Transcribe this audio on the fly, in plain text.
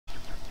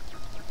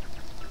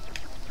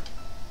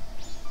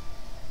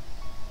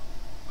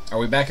Are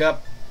we back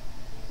up?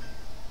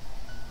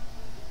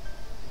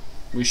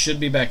 We should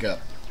be back up.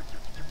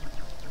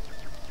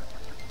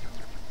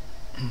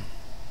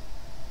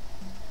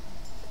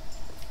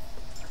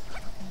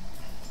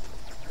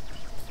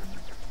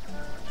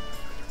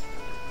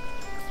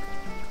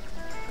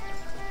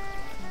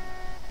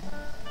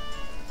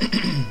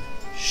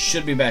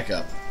 Should be back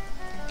up.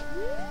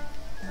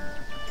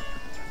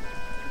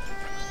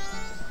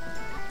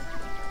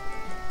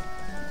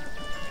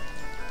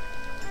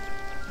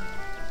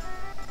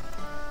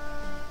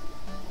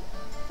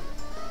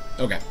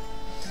 Okay.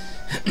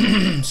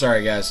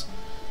 Sorry, guys.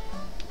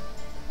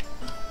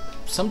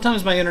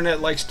 Sometimes my internet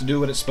likes to do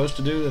what it's supposed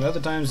to do, and other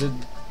times it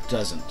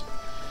doesn't.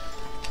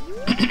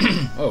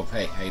 Oh,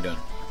 hey, how you doing?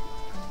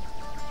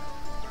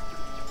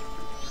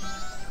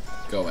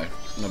 Go away.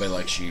 Nobody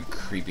likes you,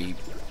 creepy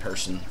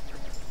person.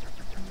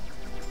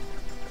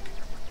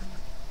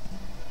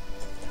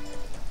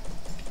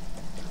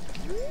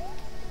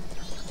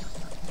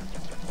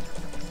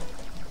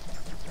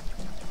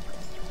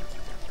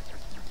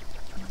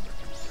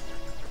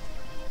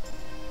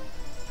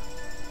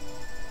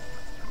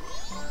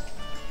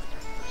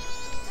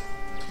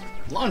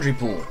 Laundry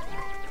pool.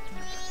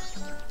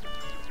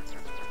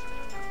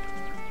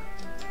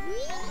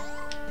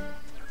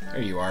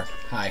 There you are.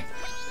 Hi.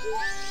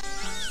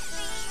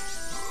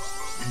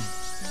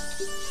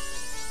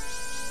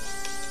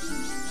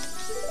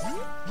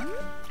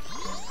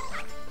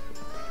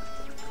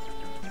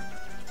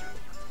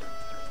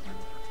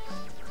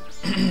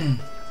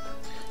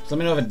 Let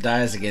me know if it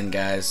dies again,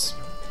 guys.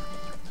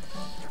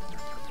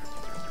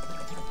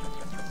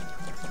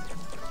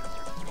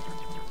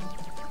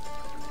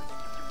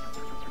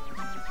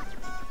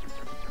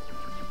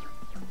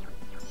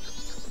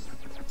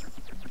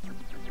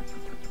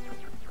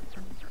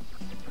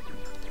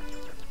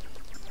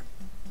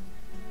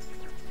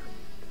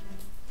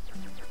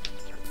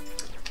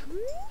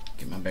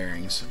 Get my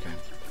bearings, okay.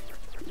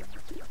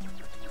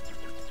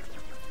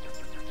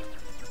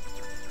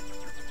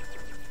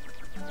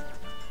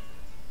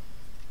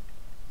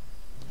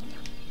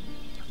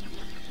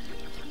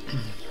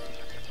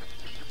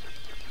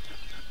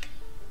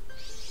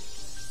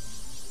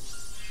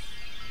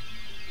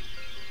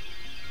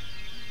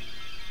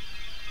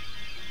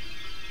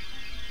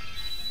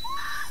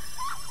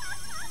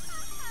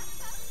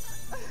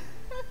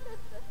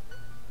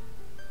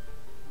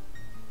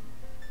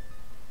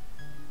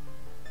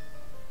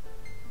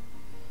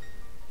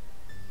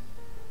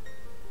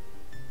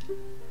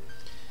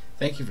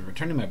 Thank you for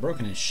returning my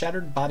broken and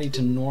shattered body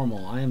to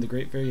normal. I am the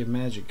Great Fairy of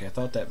Magic. I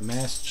thought that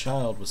masked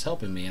child was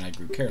helping me, and I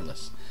grew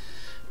careless.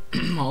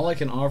 All I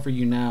can offer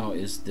you now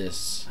is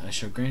this. I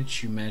shall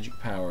grant you magic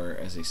power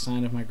as a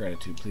sign of my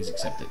gratitude. Please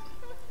accept it.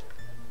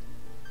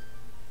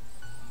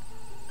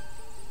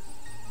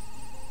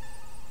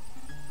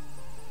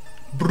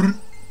 Brr.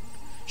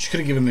 She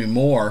could have given me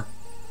more.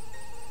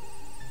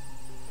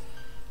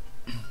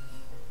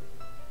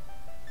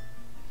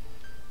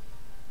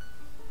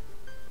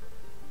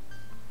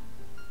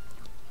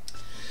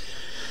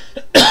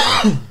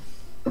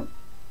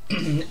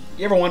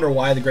 You ever wonder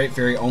why the Great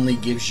Fairy only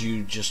gives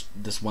you just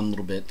this one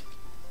little bit?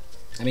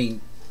 I mean,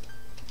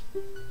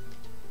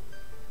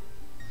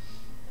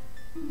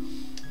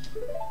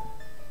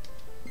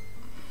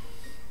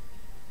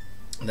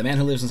 the man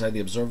who lives inside the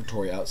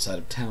observatory outside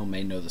of town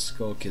may know the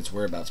Skull Kid's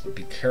whereabouts, but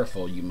be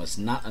careful. You must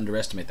not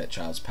underestimate that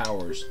child's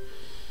powers,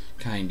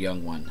 kind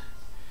young one.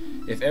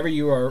 If ever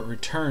you are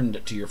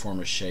returned to your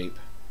former shape,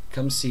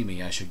 come see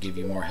me. I shall give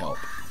you more help.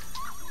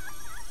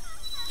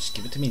 Just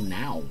give it to me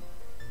now.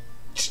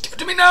 Just give it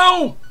to me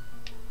now!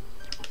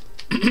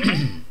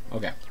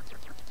 Okay.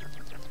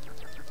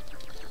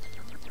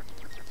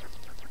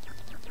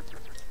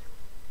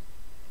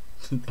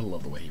 I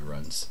love the way he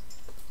runs.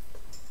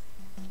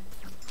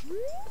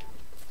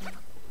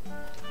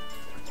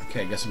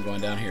 Okay, I guess I'm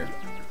going down here.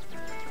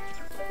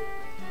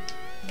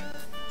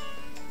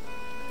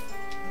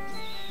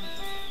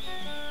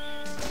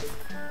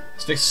 I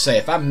was fixed to say,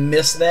 if I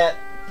miss that...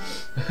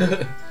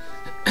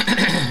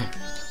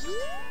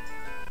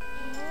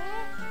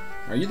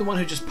 Are you the one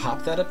who just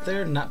popped that up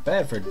there? Not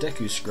bad for a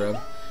Deku scrub.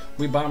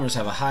 We bombers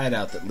have a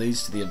hideout that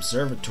leads to the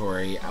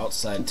observatory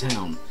outside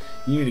town.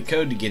 You need a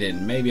code to get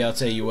in. Maybe I'll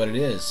tell you what it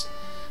is.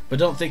 But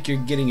don't think you're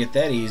getting it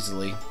that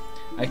easily.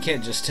 I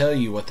can't just tell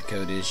you what the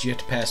code is. You have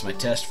to pass my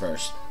test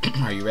first.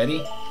 Are you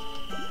ready?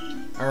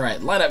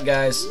 Alright, line up,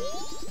 guys.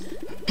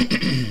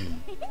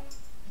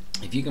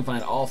 If you can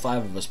find all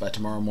 5 of us by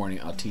tomorrow morning,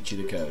 I'll teach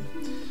you the code.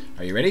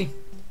 Are you ready?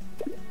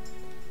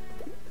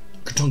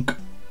 Ka-tunk.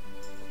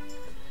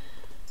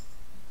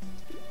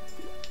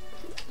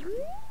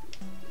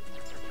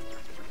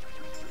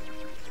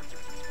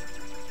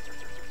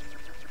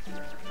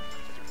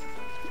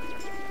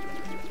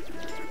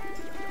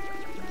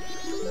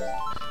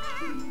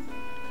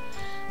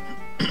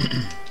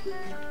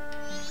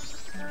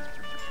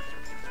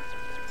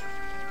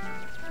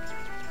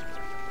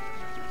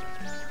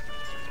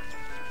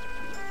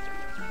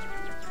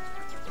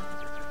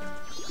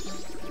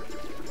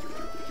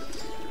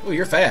 Oh,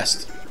 you're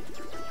fast.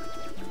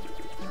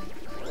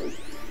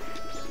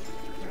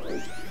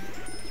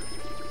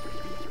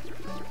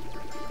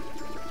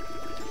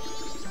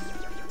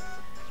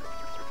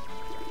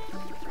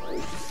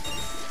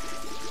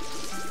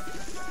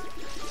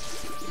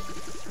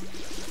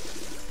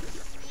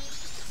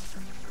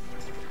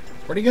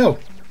 Where'd he go?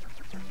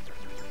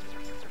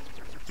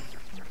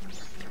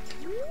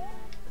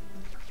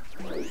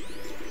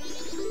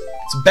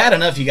 It's bad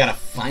enough you gotta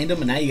find him,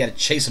 and now you gotta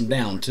chase him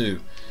down,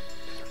 too.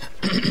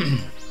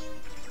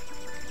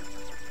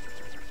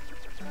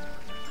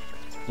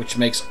 Which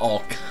makes all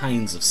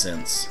kinds of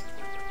sense.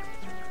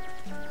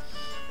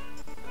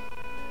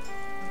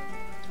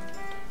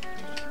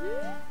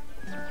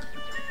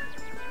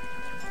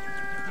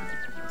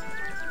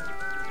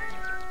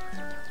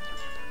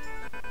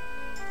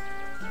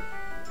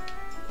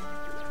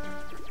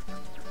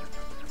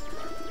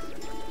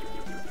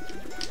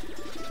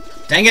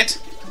 Dang it!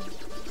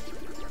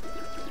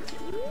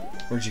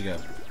 Where'd you go?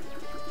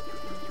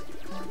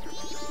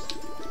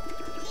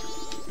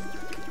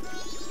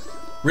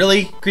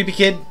 Really? Creepy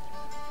kid?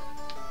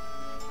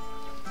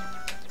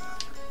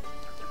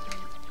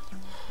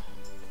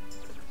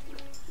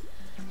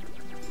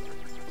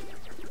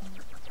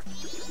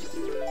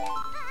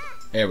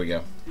 There we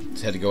go.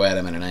 Just had to go at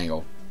him at an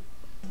angle.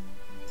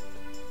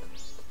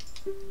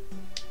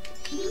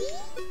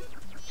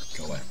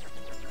 Go away.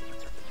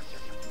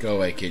 Go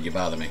away, kid. You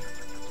bother me.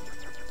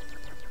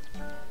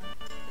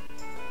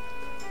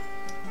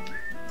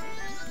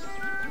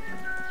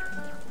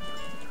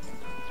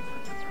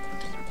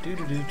 Do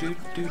do do do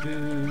do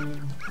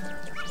do.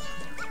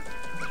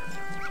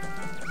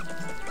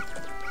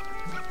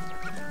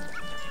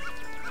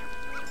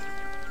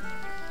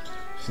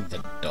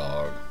 The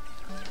dog.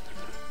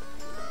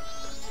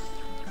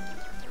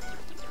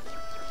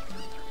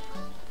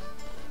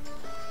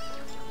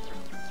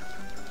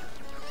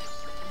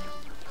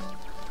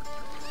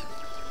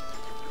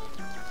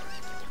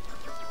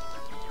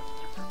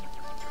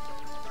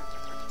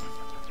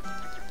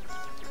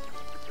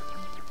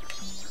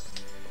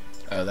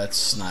 Oh,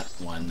 that's not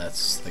one.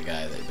 That's the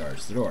guy that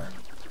guards the door.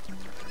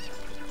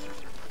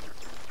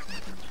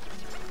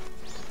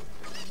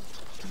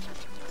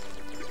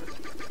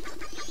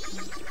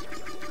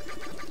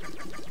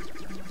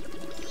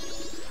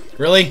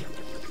 Really?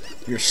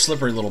 You're a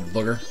slippery little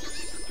booger.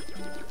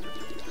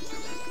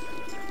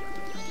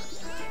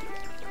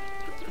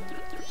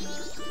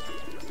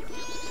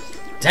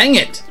 Dang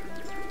it!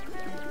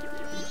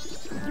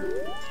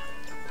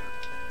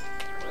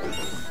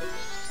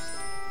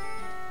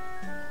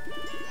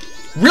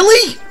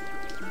 Really?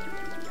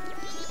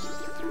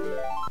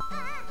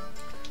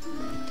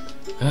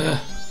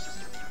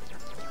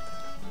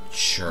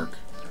 Jerk.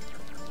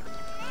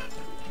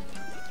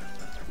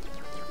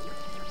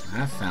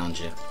 I found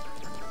you.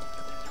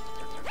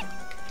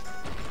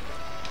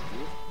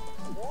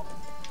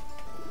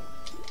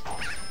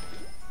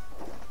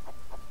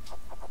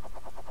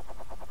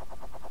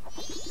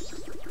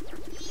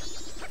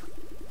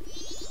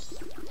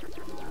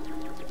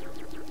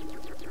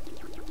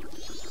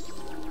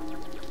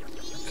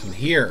 Come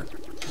here.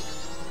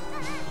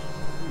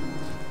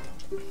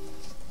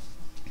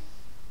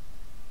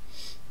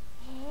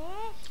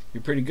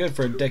 You're pretty good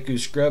for a Deku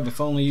scrub.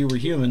 If only you were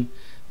human,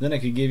 then I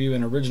could give you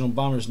an original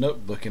Bomber's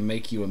notebook and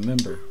make you a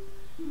member.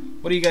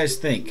 What do you guys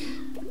think?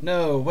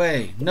 No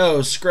way.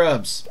 No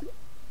scrubs.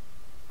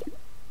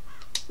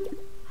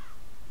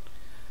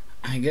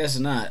 I guess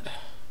not.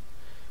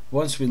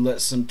 Once we let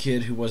some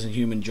kid who wasn't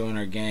human join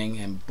our gang,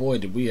 and boy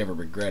did we ever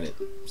regret it.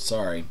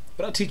 Sorry.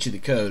 But I'll teach you the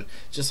code,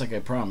 just like I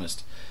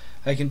promised.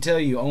 I can tell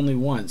you only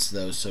once,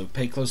 though, so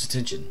pay close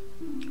attention.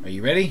 Are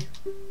you ready?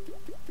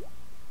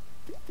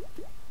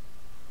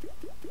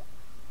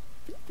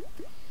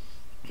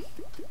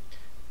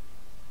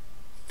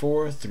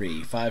 Four,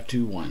 3, 5,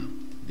 2,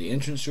 1. The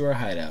entrance to our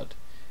hideout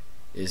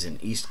is in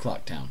East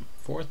Clocktown.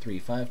 4, 3,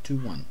 5, 2,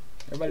 1.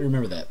 Everybody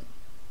remember that.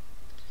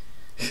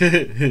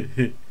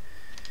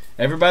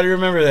 Everybody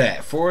remember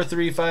that. 4,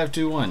 3, 5,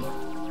 2, 1.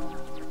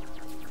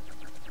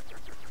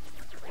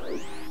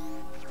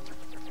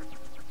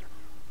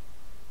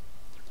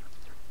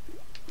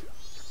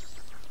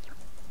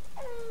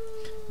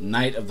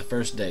 Night of the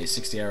first day.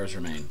 60 hours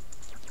remain.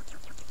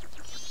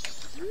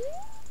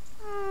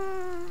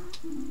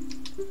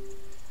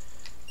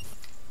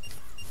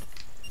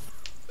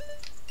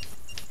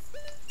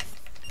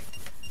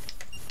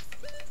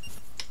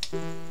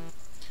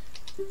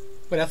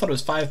 Wait, I thought it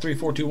was 5, 3,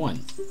 4, 2,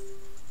 1.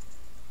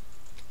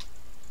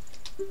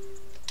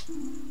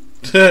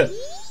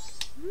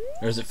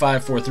 Or is it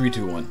 5, 4, 3,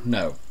 2, 1?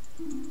 No.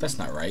 That's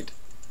not right.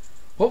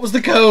 What was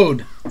the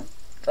code?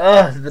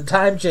 Ugh, the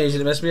time changed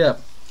and it messed me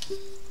up.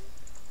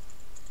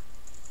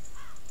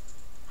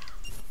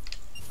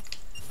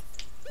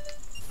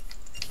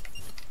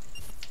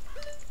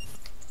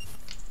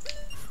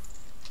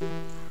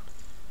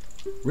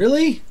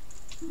 Really?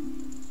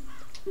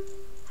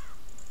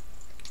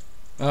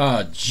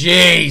 Oh,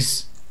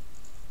 jeez.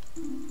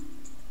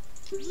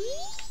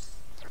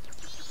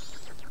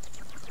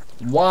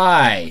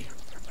 Why?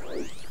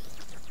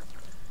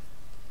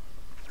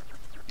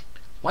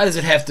 Why does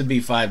it have to be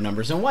 5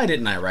 numbers? And why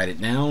didn't I write it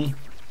down?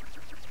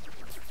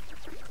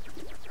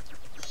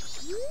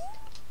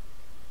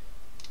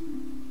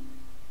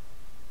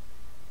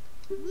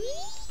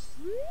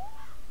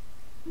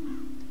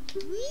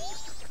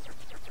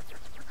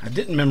 I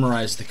didn't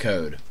memorize the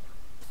code.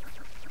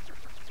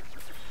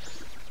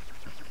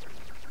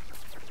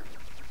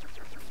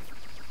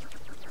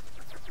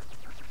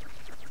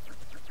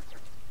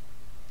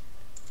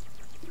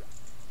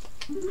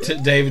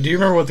 David, do you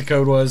remember what the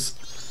code was?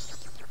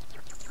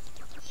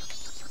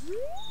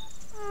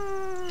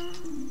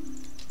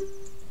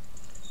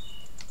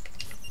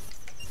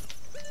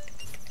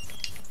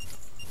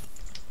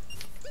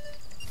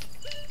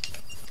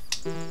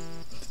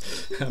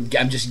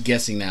 I'm just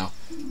guessing now.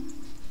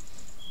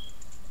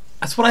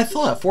 That's what I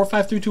thought.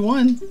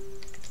 45321.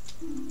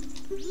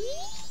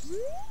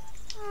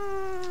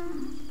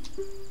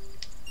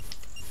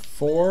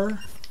 4,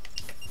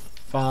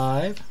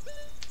 5,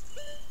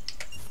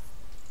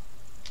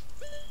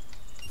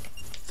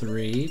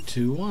 3,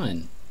 2,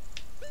 1.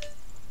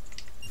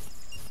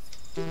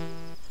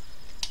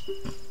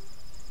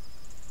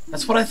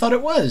 That's what I thought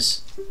it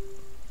was.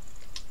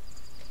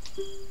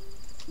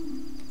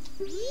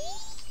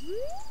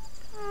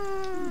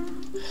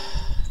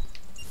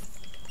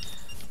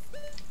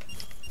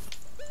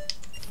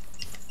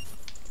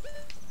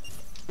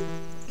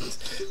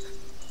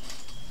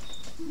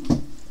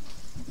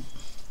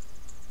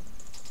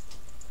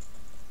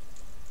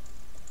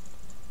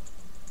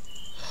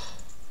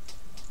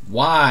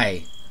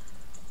 Why?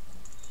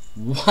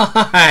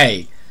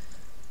 Why?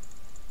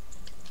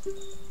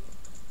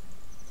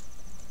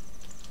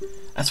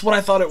 That's what I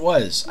thought it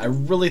was. I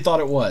really thought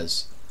it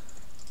was.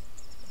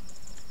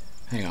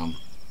 Hang on.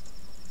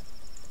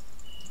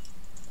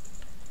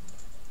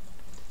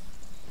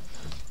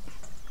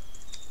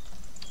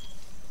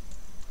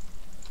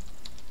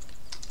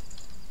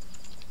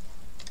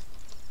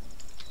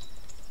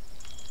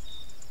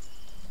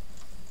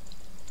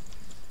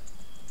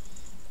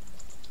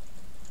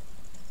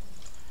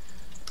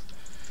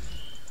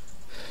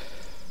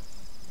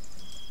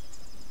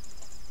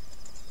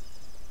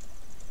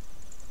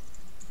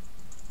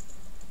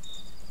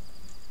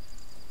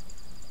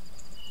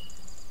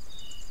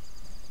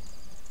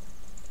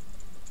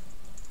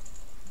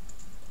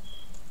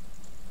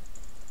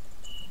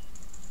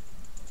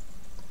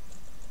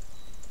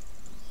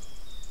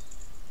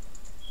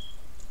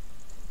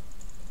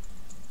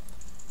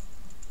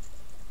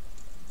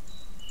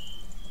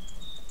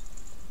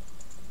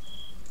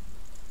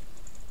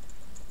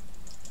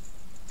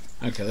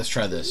 Okay, let's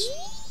try this.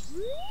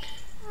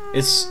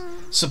 It's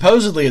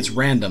supposedly it's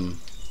random.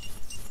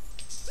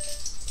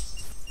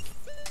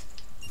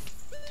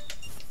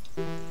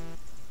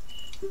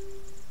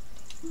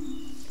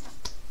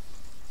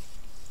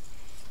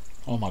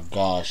 Oh my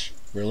gosh,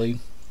 really?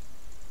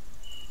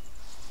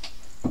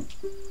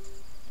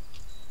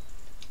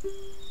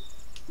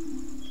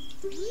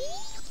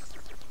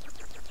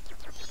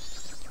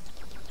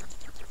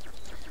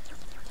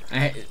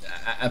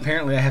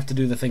 Apparently I have to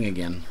do the thing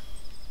again.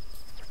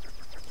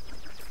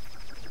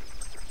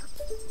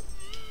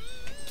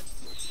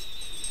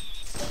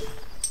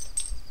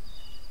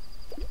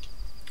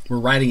 We're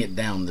writing it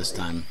down this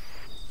time.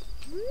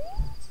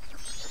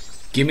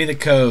 Give me the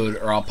code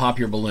or I'll pop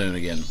your balloon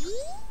again.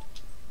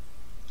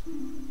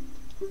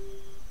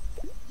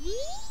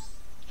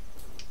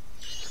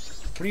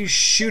 What are you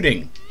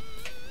shooting?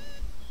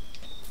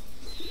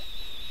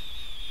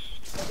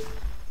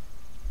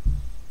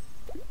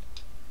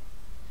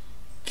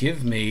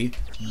 Give me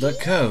the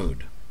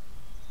code.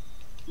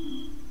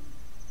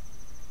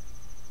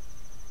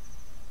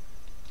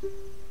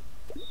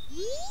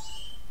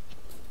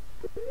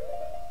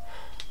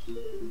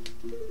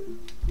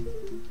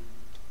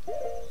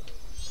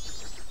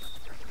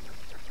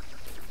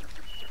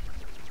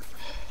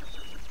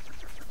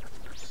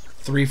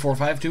 Three, 4,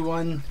 5, 2,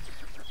 1,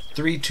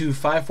 3, 2,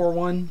 5, 4,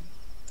 1.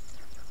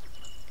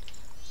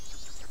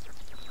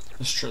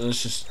 Let's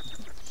just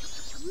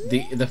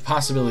the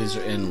possibilities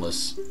are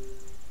endless.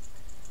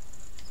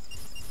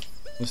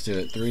 Let's do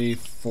it. 3,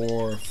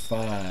 4,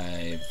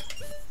 5,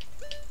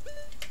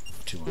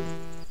 2, 1.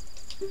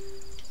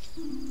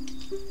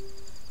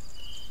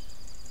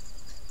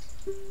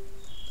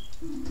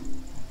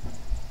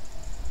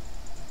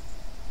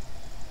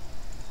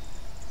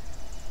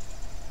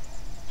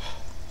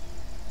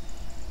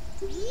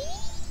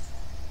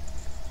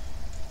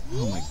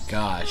 Oh my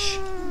gosh.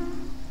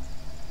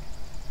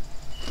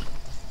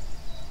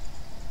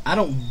 I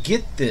don't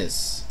get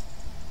this.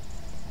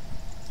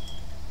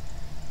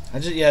 I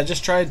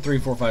just tried 3,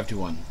 4, 5, 2,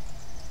 1.